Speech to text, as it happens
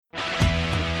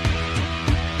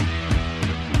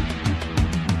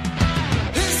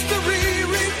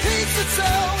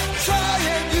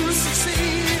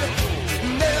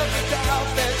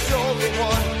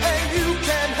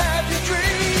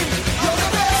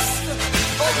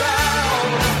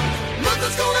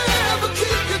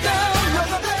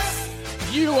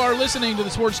are listening to the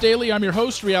Sports Daily. I'm your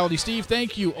host, Reality Steve.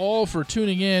 Thank you all for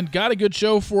tuning in. Got a good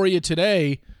show for you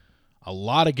today. A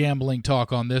lot of gambling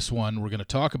talk on this one. We're going to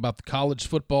talk about the college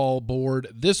football board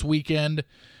this weekend.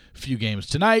 A few games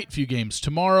tonight, a few games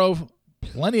tomorrow,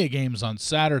 plenty of games on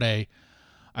Saturday.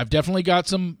 I've definitely got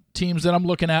some teams that I'm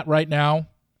looking at right now.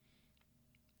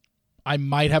 I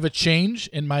might have a change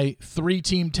in my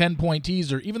 3-team 10-point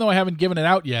teaser. Even though I haven't given it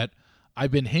out yet,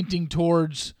 I've been hinting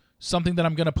towards something that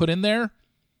I'm going to put in there.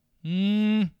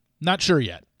 Not sure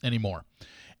yet anymore.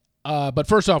 But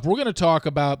first off, we're going to talk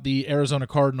about the Arizona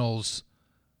Cardinals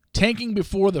tanking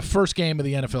before the first game of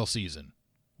the NFL season,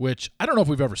 which I don't know if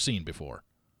we've ever seen before.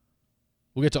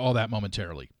 We'll get to all that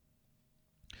momentarily.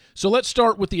 So let's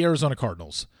start with the Arizona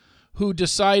Cardinals, who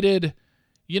decided,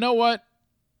 you know what?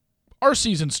 Our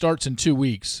season starts in 2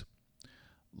 weeks.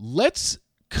 Let's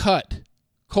cut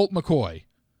Colt McCoy,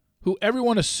 who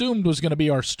everyone assumed was going to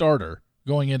be our starter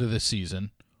going into this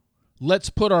season.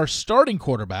 Let's put our starting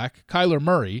quarterback, Kyler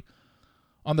Murray,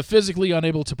 on the physically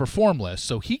unable to perform list,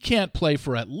 so he can't play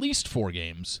for at least 4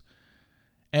 games.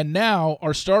 And now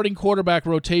our starting quarterback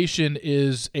rotation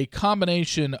is a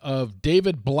combination of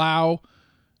David Blau,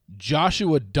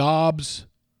 Joshua Dobbs,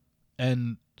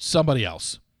 and somebody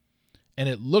else. And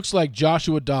it looks like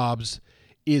Joshua Dobbs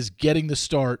is getting the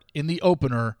start in the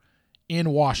opener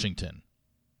in Washington.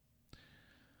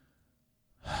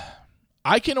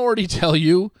 I can already tell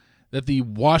you that the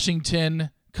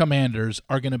Washington Commanders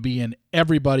are going to be in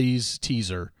everybody's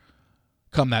teaser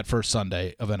come that first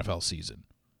Sunday of NFL season.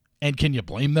 And can you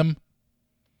blame them?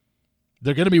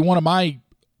 They're going to be one of my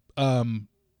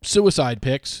suicide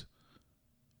picks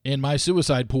in my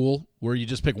suicide pool, where you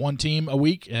just pick one team a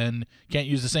week and can't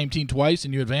use the same team twice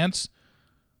and you advance.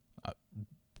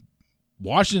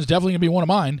 Washington's definitely going to be one of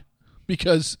mine,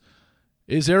 because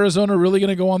is Arizona really going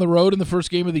to go on the road in the first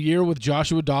game of the year with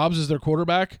Joshua Dobbs as their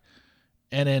quarterback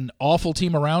and an awful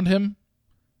team around him?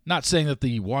 Not saying that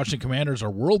the Washington Commanders are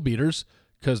world beaters,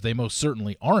 because they most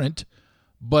certainly aren't.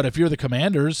 But if you're the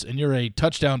Commanders and you're a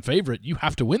touchdown favorite, you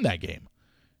have to win that game.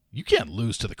 You can't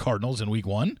lose to the Cardinals in week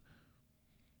 1.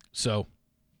 So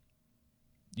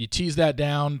you tease that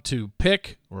down to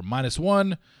pick or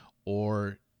 -1,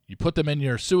 or you put them in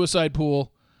your suicide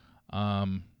pool,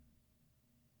 eliminator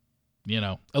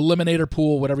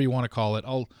pool, whatever you want to call it.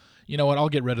 I'll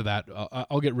get rid of that.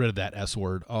 I'll get rid of that S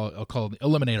word. I'll call it the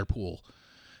eliminator pool.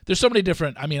 There's so many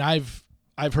different. I mean, I've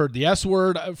heard the S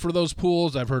word for those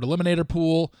pools. I've heard eliminator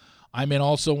pool. I'm in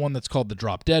also one that's called the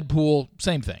drop dead pool.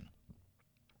 Same thing.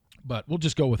 But we'll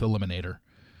just go with eliminator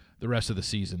the rest of the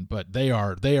season. But they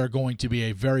are going to be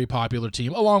a very popular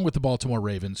team, along with the Baltimore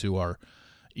Ravens, who are,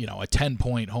 a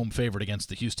 10-point home favorite against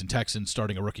the Houston Texans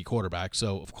starting a rookie quarterback.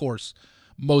 So, of course,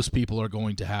 most people are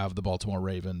going to have the Baltimore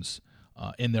Ravens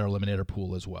in their eliminator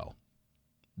pool as well.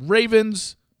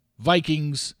 Ravens,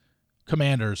 Vikings,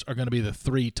 Commanders are going to be the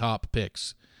 3 top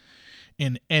picks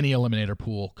in any eliminator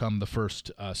pool come the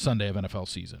first Sunday of NFL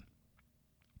season.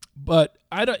 But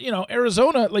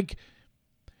Arizona,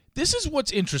 this is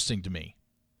what's interesting to me.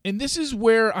 And this is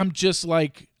where I'm just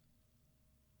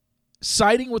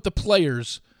siding with the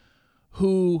players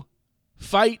who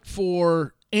fight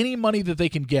for any money that they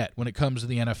can get when it comes to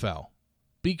the NFL.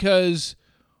 Because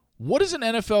what is an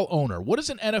NFL owner, what is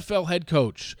an NFL head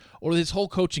coach or his whole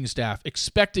coaching staff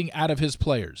expecting out of his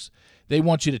players? They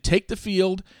want you to take the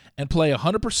field and play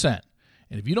 100%.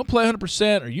 And if you don't play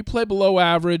 100% or you play below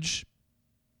average,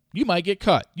 you might get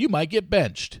cut. You might get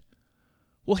benched.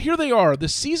 Well, here they are. The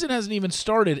season hasn't even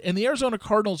started, and the Arizona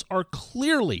Cardinals are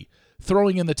clearly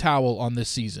throwing in the towel on this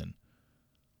season.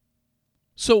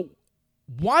 So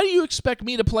why do you expect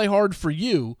me to play hard for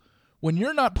you when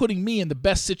you're not putting me in the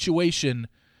best situation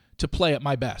to play at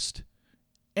my best?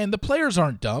 And the players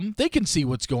aren't dumb. They can see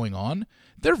what's going on.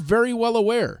 They're very well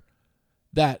aware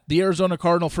that the Arizona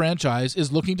Cardinal franchise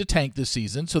is looking to tank this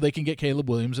season so they can get Caleb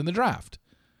Williams in the draft.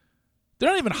 They're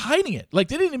not even hiding it. They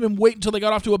didn't even wait until they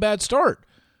got off to a bad start.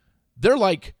 They're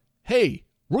like, hey,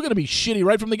 we're going to be shitty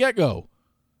right from the get-go.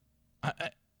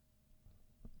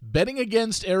 Betting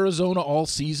against Arizona all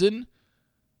season,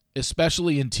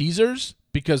 especially in teasers,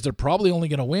 because they're probably only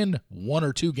going to win 1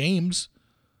 or 2 games,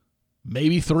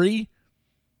 maybe 3.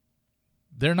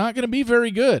 They're not going to be very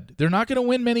good. They're not going to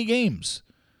win many games.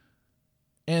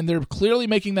 And they're clearly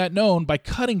making that known by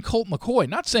cutting Colt McCoy.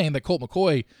 Not saying that Colt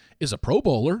McCoy is a Pro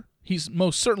Bowler. He's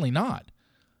most certainly not.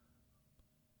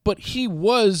 But he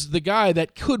was the guy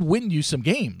that could win you some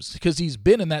games because he's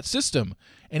been in that system,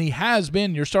 and he has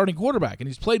been your starting quarterback, and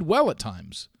he's played well at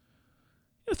times.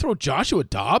 You throw Joshua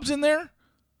Dobbs in there?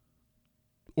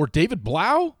 Or David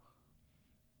Blau?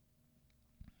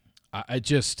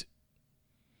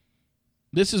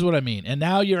 This is what I mean. And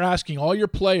now you're asking all your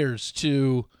players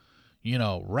to,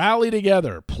 rally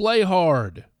together, play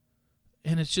hard.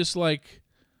 And it's just like,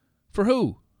 for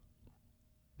who?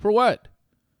 For what?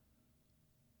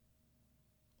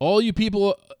 All you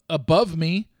people above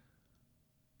me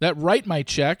that write my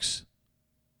checks,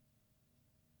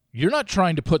 you're not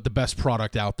trying to put the best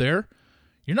product out there.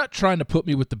 You're not trying to put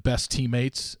me with the best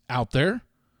teammates out there.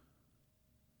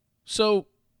 So,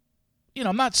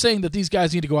 I'm not saying that these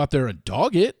guys need to go out there and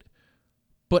dog it,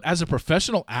 but as a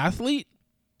professional athlete,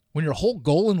 when your whole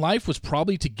goal in life was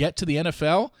probably to get to the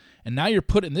NFL, and now you're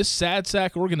put in this sad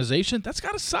sack organization, that's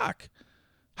got to suck.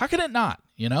 How can it not,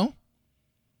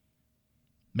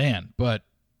 Man, but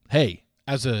hey,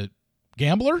 as a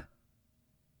gambler,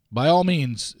 by all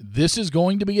means, this is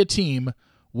going to be a team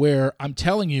where I'm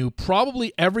telling you,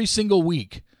 probably every single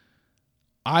week,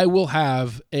 I will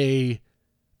have in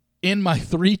my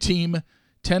 3-team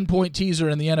 10-point teaser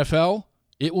in the NFL,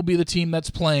 it will be the team that's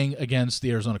playing against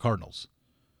the Arizona Cardinals.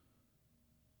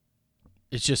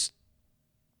 It's just,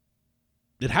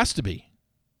 it has to be.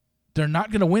 They're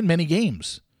not going to win many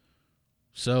games.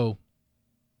 So,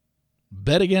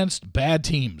 bet against bad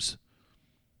teams.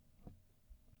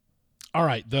 All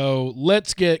right, though,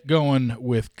 let's get going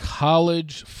with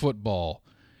college football.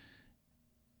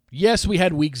 Yes, we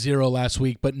had week 0 last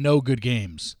week, but no good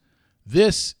games.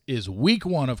 This is week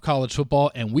 1 of college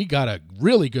football, and we got a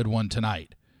really good one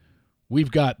tonight.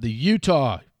 We've got the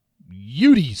Utah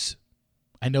Utes.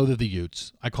 I know they're the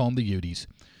Utes. I call them the Utes.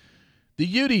 The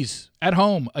Utes at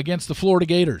home against the Florida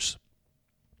Gators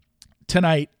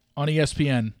tonight on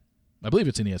ESPN. I believe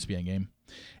it's an ESPN game.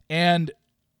 And,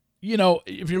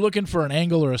 if you're looking for an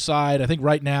angle or a side, I think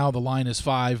right now the line is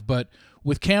 5. But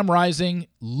with Cam Rising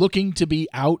looking to be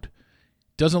out,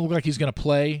 doesn't look like he's going to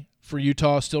play for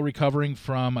Utah, still recovering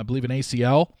from, I believe, an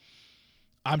ACL.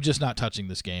 I'm just not touching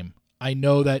this game. I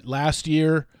know that last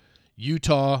year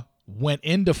Utah went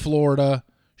into Florida,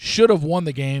 should have won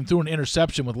the game, threw an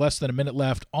interception with less than a minute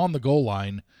left on the goal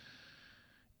line,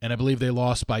 and I believe they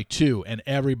lost by 2, and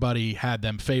everybody had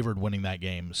them favored winning that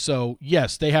game. So,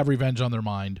 yes, they have revenge on their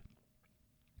mind.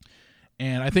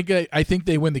 And I think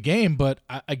they win the game, but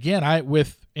again,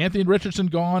 with Anthony Richardson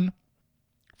gone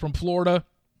from Florida,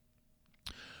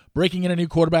 breaking in a new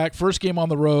quarterback, first game on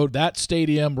the road, that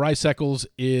stadium, Rice-Eccles,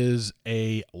 is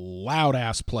a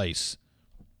loud-ass place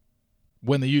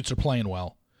when the Utes are playing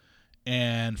well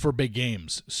and for big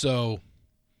games. So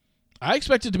I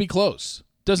expect it to be close.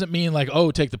 Doesn't mean like,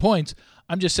 take the points.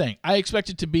 I'm just saying I expect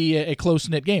it to be a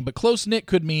close-knit game. But close-knit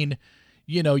could mean,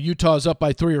 Utah's up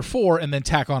by 3 or 4 and then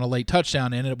tack on a late touchdown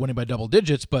and ended up winning by double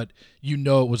digits, but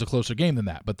it was a closer game than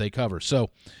that, but they cover.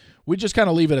 So we just kind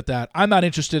of leave it at that. I'm not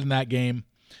interested in that game.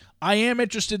 I am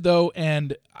interested, though,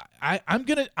 and I'm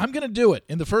gonna do it.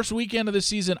 In the first weekend of the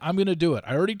season, I'm going to do it.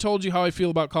 I already told you how I feel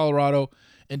about Colorado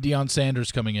and Deion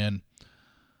Sanders coming in.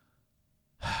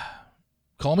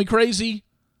 Call me crazy.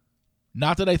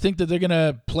 Not that I think that they're going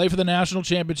to play for the national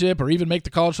championship or even make the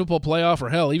college football playoff or,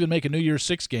 hell, even make a New Year's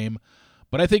Six game.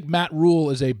 But I think Matt Rule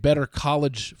is a better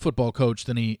college football coach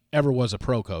than he ever was a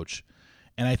pro coach.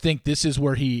 And I think this is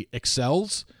where he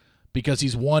excels because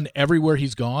he's won everywhere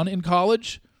he's gone in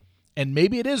college. And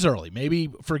maybe it is early. Maybe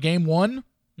for game 1,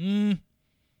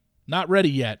 not ready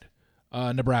yet,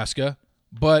 Nebraska.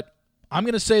 But I'm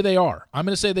going to say they are. I'm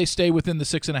going to say they stay within the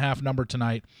 6.5 number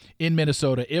tonight in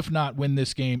Minnesota, if not win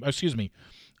this game. Excuse me.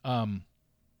 Tonight.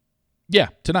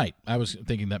 I was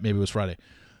thinking that maybe it was Friday.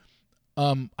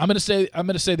 I'm going to say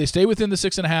they stay within the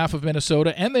 6.5 of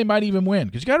Minnesota, and they might even win.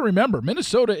 Because you got to remember,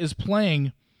 Minnesota is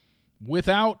playing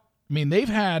without. I mean, they've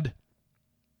had.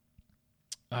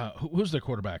 Who's their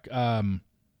quarterback?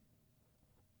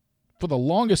 For the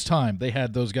longest time, they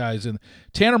had those guys, and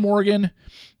Tanner Morgan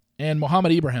and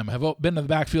Mohamed Ibrahim have been in the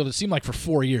backfield, it seemed like, for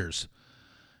 4 years.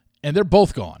 And they're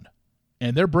both gone.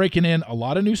 And they're breaking in a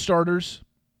lot of new starters.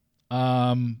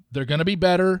 They're going to be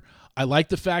better. I like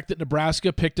the fact that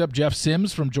Nebraska picked up Jeff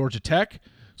Sims from Georgia Tech,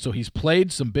 so he's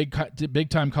played some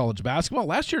big-time college basketball.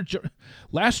 Last year,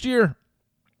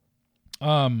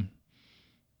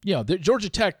 Georgia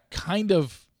Tech kind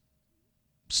of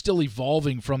still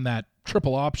evolving from that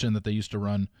triple option that they used to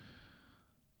run.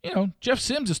 Jeff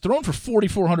Sims has thrown for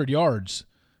 4,400 yards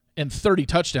and 30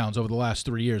 touchdowns over the last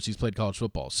 3 years he's played college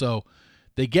football. So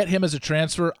they get him as a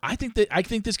transfer. I think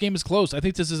this game is close. I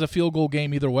think this is a field goal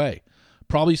game either way.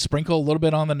 Probably sprinkle a little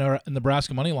bit on the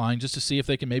Nebraska money line just to see if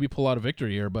they can maybe pull out a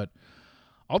victory here. But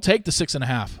I'll take the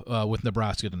 6.5 with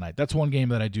Nebraska tonight. That's one game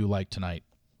that I do like tonight.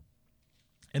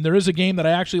 And there is a game that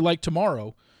I actually like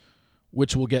tomorrow,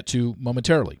 which we'll get to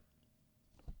momentarily.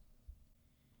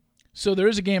 So there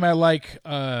is a game I like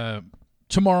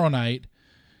tomorrow night.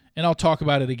 and I'll talk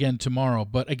about it again tomorrow.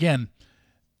 But again,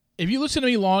 if you listen to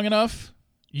me long enough,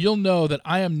 you'll know that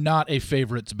I am not a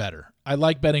favorites better. I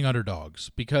like betting underdogs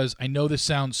because I know this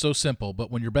sounds so simple, but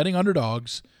when you're betting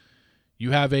underdogs, you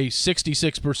have a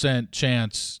 66%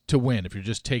 chance to win if you're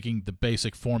just taking the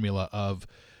basic formula of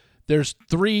there's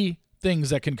 3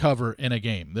 things that can cover in a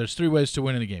game. There's 3 ways to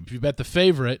win in a game. If you bet the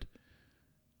favorite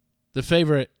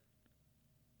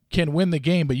can win the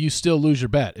game, but you still lose your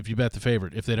bet if you bet the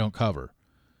favorite if they don't cover.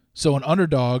 So an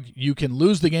underdog, you can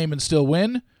lose the game and still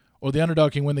win, or the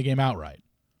underdog can win the game outright,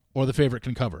 or the favorite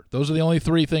can cover. Those are the only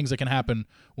 3 things that can happen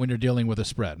when you're dealing with a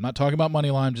spread. I'm not talking about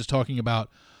money line, I'm just talking about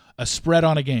a spread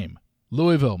on a game.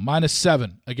 Louisville,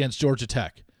 -7 against Georgia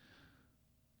Tech.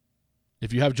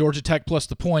 If you have Georgia Tech plus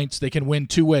the points, they can win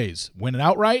 2 ways. Win it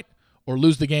outright or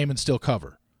lose the game and still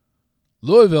cover.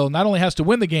 Louisville not only has to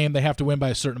win the game, they have to win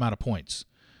by a certain amount of points.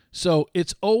 So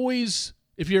it's always,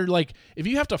 if you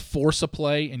have to force a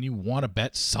play and you want to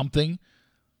bet something,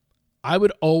 I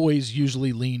would always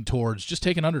usually lean towards just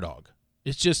take an underdog.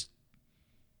 It's just,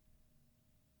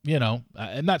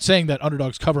 I'm not saying that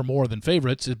underdogs cover more than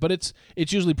favorites, but it's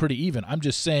usually pretty even. I'm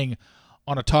just saying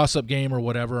on a toss-up game or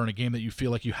whatever, in a game that you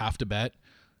feel like you have to bet,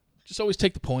 just always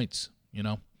take the points, You're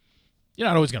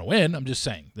not always going to win. I'm just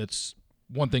saying that's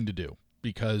one thing to do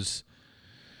because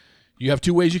you have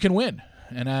 2 ways you can win.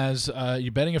 And as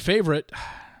you're betting a favorite,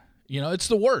 it's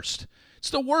the worst. It's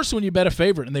the worst when you bet a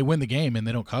favorite and they win the game and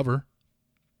they don't cover.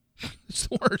 It's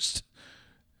the worst.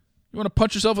 You want to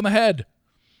punch yourself in the head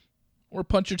or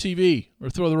punch your TV or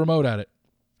throw the remote at it.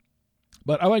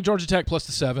 But I like Georgia Tech plus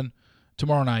the 7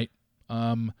 tomorrow night.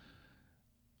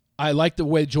 I like the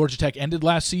way Georgia Tech ended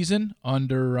last season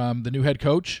under the new head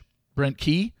coach, Brent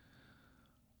Key.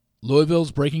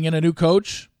 Louisville's breaking in a new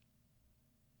coach.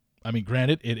 I mean,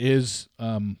 granted, it is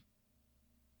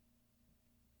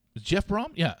Jeff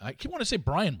Brom? Yeah, I keep wanting to say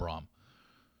Brian Brom.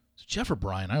 It's Jeff or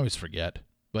Brian? I always forget.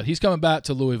 But he's coming back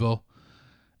to Louisville,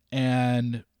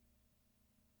 and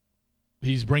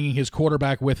he's bringing his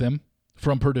quarterback with him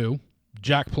from Purdue,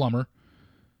 Jack Plummer.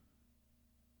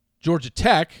 Georgia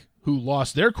Tech, who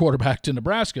lost their quarterback to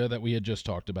Nebraska that we had just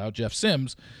talked about, Jeff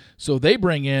Sims, so they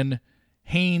bring in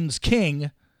Haynes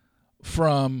King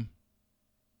from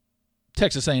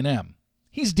Texas A&M.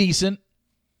 He's decent.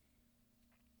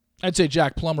 I'd say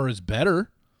Jack Plummer is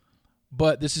better,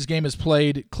 but this game is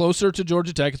played closer to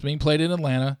Georgia Tech. It's being played in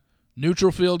Atlanta.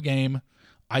 Neutral field game.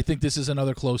 I think this is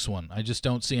another close one. I just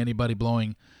don't see anybody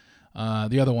blowing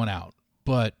the other one out,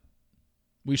 but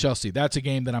we shall see. That's a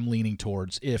game that I'm leaning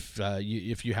towards if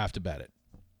you have to bet it.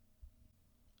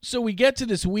 So we get to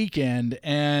this weekend,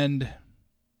 and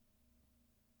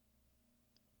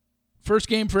first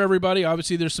game for everybody.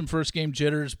 Obviously, there's some first game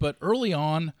jitters, but early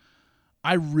on,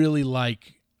 I really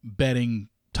like betting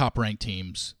top-ranked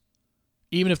teams.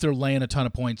 Even if they're laying a ton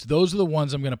of points, those are the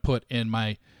ones I'm going to put in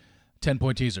my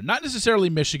 10-point teaser. Not necessarily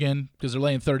Michigan, because they're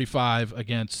laying 35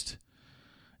 against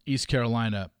East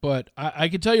Carolina. But I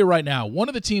can tell you right now, one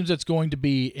of the teams that's going to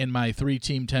be in my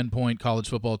 3-team 10-point college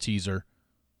football teaser,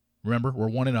 remember, we're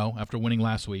 1-0 after winning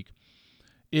last week,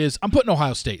 is I'm putting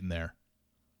Ohio State in there.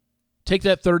 Take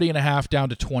that 30.5 down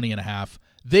to 20.5.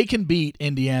 They can beat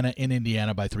Indiana in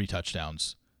Indiana by 3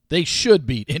 touchdowns. They should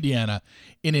beat Indiana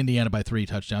in Indiana by 3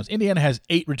 touchdowns. Indiana has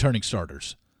 8 returning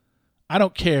starters. I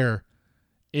don't care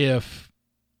if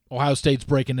Ohio State's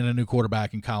breaking in a new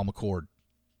quarterback in Kyle McCord.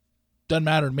 Doesn't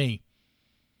matter to me.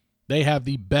 They have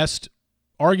the best,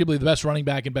 arguably the best running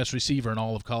back and best receiver in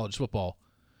all of college football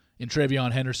in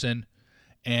Travion Henderson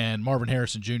and Marvin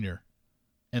Harrison Jr.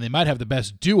 And they might have the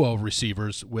best duo of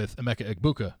receivers with Emeka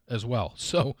Egbuka as well.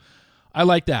 So I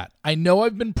like that. I know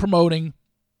I've been promoting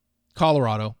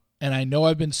Colorado, and I know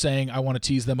I've been saying I want to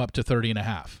tease them up to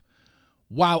 30.5.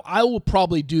 While I will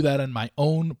probably do that in my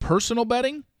own personal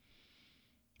betting,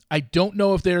 I don't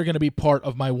know if they're going to be part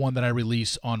of my one that I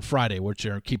release on Friday, which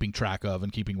they're keeping track of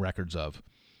and keeping records of.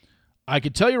 I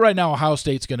can tell you right now Ohio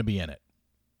State's going to be in it.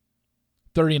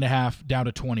 30.5 down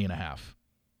to 20.5.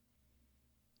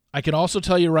 I can also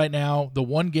tell you right now the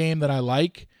one game that I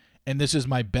like, and this is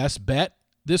my best bet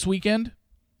this weekend.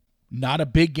 Not a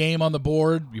big game on the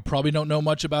board. You probably don't know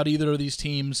much about either of these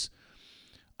teams.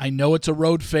 I know it's a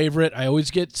road favorite. I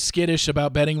always get skittish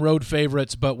about betting road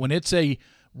favorites, but when it's a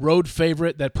road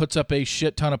favorite that puts up a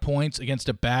shit ton of points against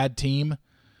a bad team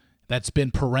that's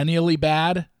been perennially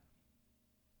bad,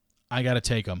 I got to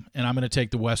take them. And I'm going to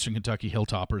take the Western Kentucky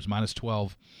Hilltoppers,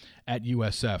 -12 at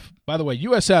USF. By the way,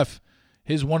 USF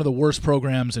is one of the worst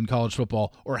programs in college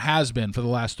football, or has been for the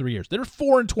last 3 years. They're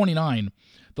 4-29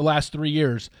 the last 3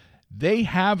 years. They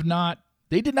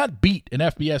did not beat an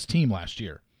FBS team last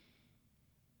year.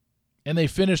 And they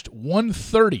finished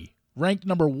 130 ranked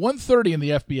number 130 in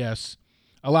the FBS,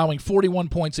 allowing 41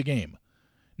 points a game.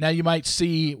 Now, you might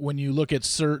see when you look at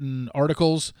certain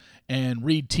articles and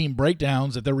read team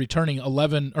breakdowns that they're returning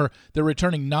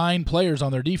 9 players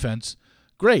on their defense.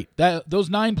 Great. Those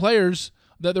 9 players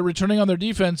that they're returning on their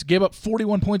defense gave up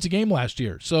 41 points a game last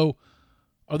year. So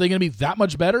are they going to be that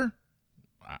much better?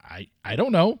 I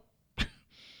don't know.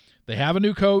 They have a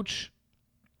new coach,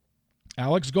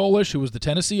 Alex Golesh, who was the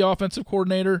Tennessee offensive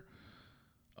coordinator.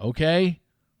 Okay.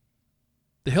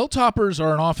 The Hilltoppers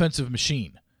are an offensive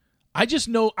machine. I just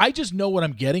know what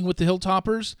I'm getting with the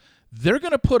Hilltoppers. They're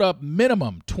going to put up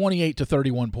minimum 28 to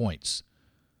 31 points.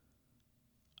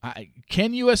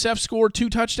 Can USF score 2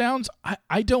 touchdowns?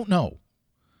 I don't know.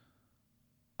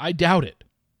 I doubt it.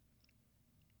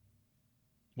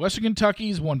 Western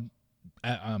Kentucky's won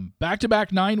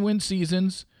back-to-back 9-win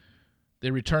seasons.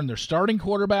 They returned their starting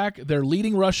quarterback, their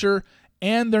leading rusher,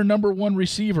 and their number 1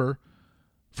 receiver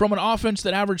from an offense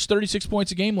that averaged 36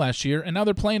 points a game last year, and now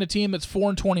they're playing a team that's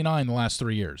 4-29 the last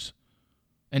 3 years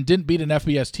and didn't beat an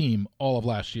FBS team all of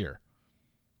last year.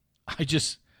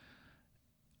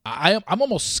 I'm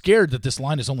almost scared that this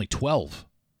line is only 12.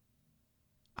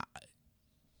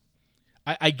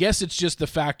 I guess it's just the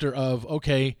factor of,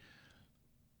 okay,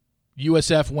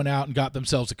 USF went out and got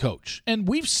themselves a coach. And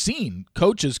we've seen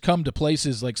coaches come to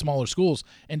places like smaller schools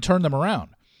and turn them around.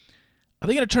 Are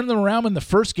they going to turn them around in the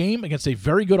first game against a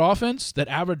very good offense that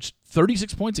averaged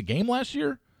 36 points a game last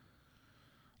year?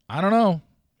 I don't know.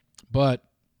 But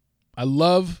I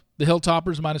love the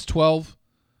Hilltoppers minus 12.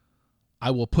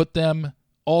 I will put them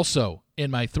also in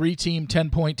my 3-team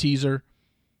 10-point teaser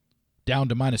down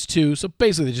to minus 2. So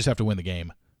basically they just have to win the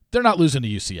game. They're not losing to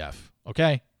UCF.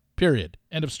 Okay? Period.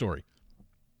 End of story.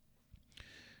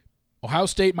 Ohio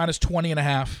State minus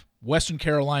 20.5. Western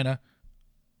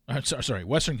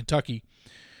Kentucky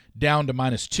down to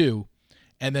minus 2.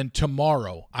 And then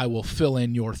tomorrow I will fill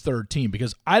in your third team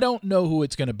because I don't know who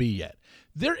it's going to be yet.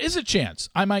 There is a chance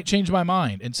I might change my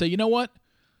mind and say, you know what?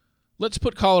 Let's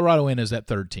put Colorado in as that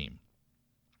third team.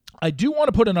 I do want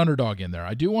to put an underdog in there.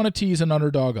 I do want to tease an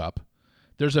underdog up.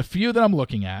 There's a few that I'm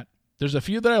looking at. There's a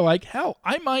few that I like. Hell,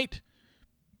 I might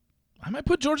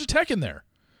put Georgia Tech in there.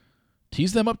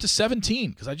 Tease them up to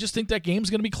 17 because I just think that game's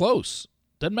going to be close.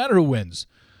 Doesn't matter who wins.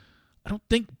 I don't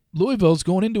think Louisville's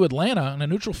going into Atlanta on a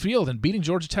neutral field and beating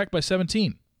Georgia Tech by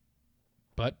 17.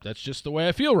 But that's just the way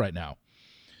I feel right now.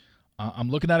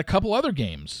 I'm looking at a couple other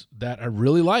games that I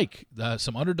really like.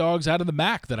 Some underdogs out of the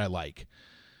MAC that I like.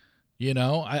 You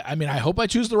know, I mean, I hope I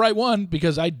choose the right one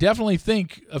because I definitely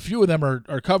think a few of them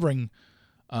are covering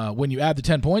when you add the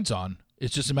 10 points on.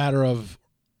 It's just a matter of,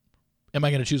 am I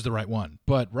going to choose the right one?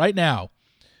 But right now,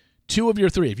 2 of your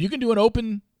 3. If you can do an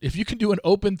open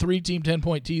 3-team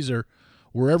 10-point teaser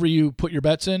wherever you put your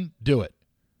bets in, do it.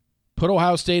 Put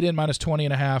Ohio State in minus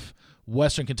 20.5,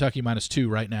 Western Kentucky minus 2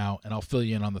 right now, and I'll fill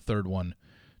you in on the third one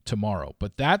tomorrow.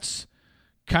 But that's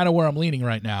kind of where I'm leaning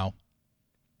right now.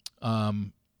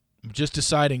 I'm just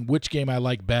deciding which game I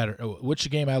like better, which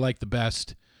game I like the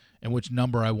best, and which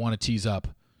number I want to tease up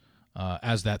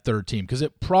as that third team, because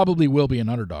it probably will be an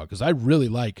underdog. Because I really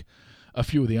like a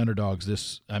few of the underdogs.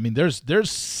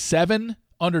 There's 7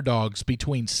 underdogs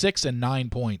between 6 and 9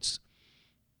 points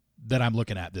that I'm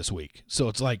looking at this week. So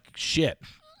it's like shit.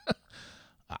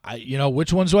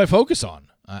 Which ones do I focus on?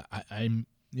 I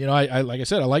like I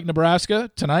said, I like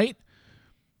Nebraska tonight.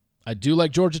 I do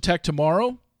like Georgia Tech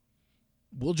tomorrow.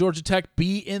 Will Georgia Tech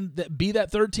be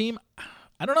that third team?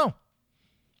 I don't know.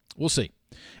 We'll see.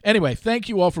 Anyway, thank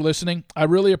you all for listening. I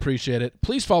really appreciate it.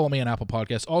 Please follow me on Apple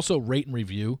Podcasts. Also, rate and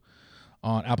review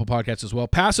on Apple Podcasts as well.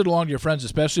 Pass it along to your friends,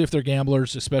 especially if they're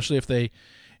gamblers, especially if they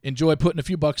enjoy putting a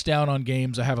few bucks down on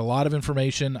games. I have a lot of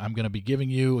information I'm going to be giving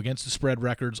you against the spread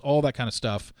records, all that kind of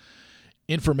stuff.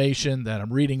 Information that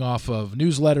I'm reading off of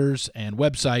newsletters and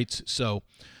websites. So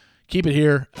keep it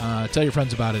here. Tell your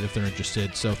friends about it if they're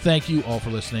interested. So thank you all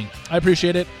for listening. I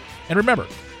appreciate it. And remember,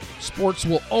 sports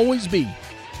will always be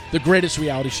the greatest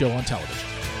reality show on television.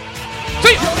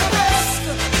 See ya!